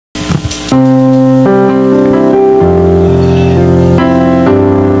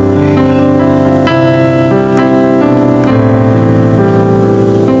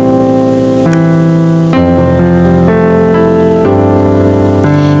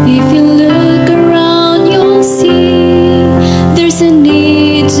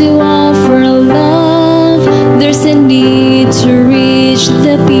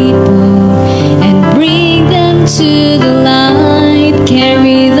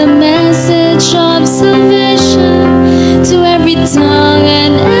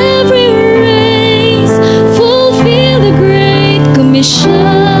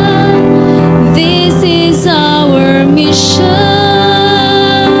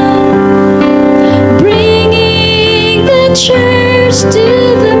church to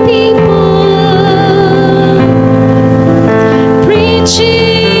the people,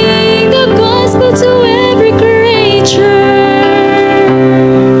 preaching the gospel to every creature,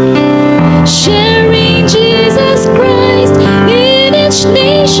 sharing Jesus Christ in each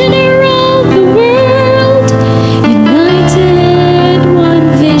nation around the world, united one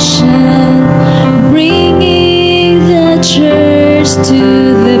vision, bringing the church to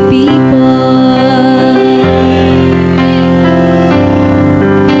the people.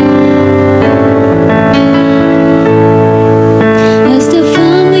 As the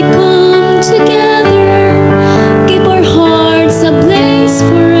family come together, keep our hearts ablaze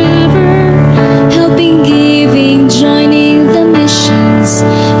forever, helping, giving, joining the missions,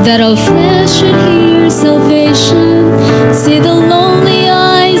 that all flesh should hear salvation. See the lonely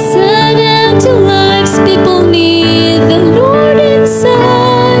eyes and empty lives, people need the Lord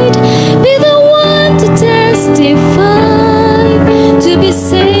inside. Be the one to testify, to be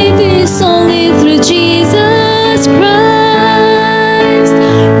saved is only through Jesus Christ,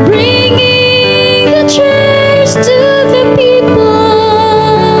 bringing the church to the people,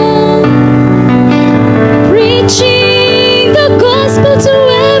 preaching the gospel to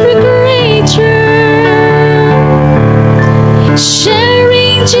every creature,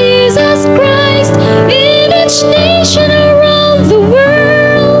 sharing Jesus Christ in each nation around the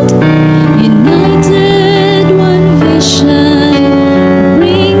world, united one vision,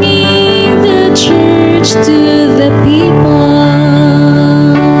 bringing the church to the people.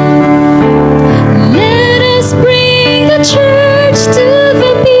 Let us bring the church to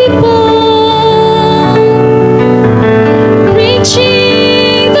the people,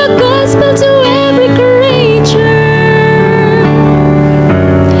 preaching the gospel to every creature,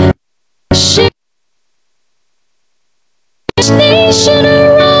 sharing each nation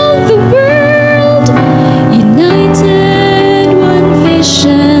around the world, united one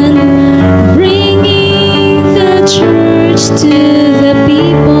vision, bringing the church to the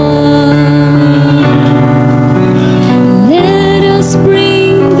people. Let us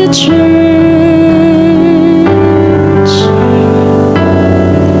bring the church.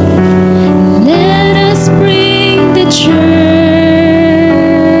 Let us bring the church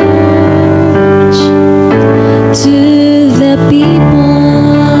to the people.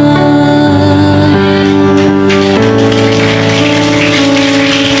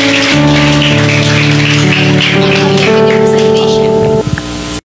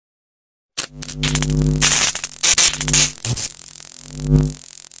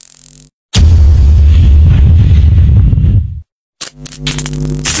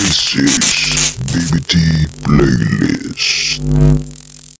 This is BBT Playlist.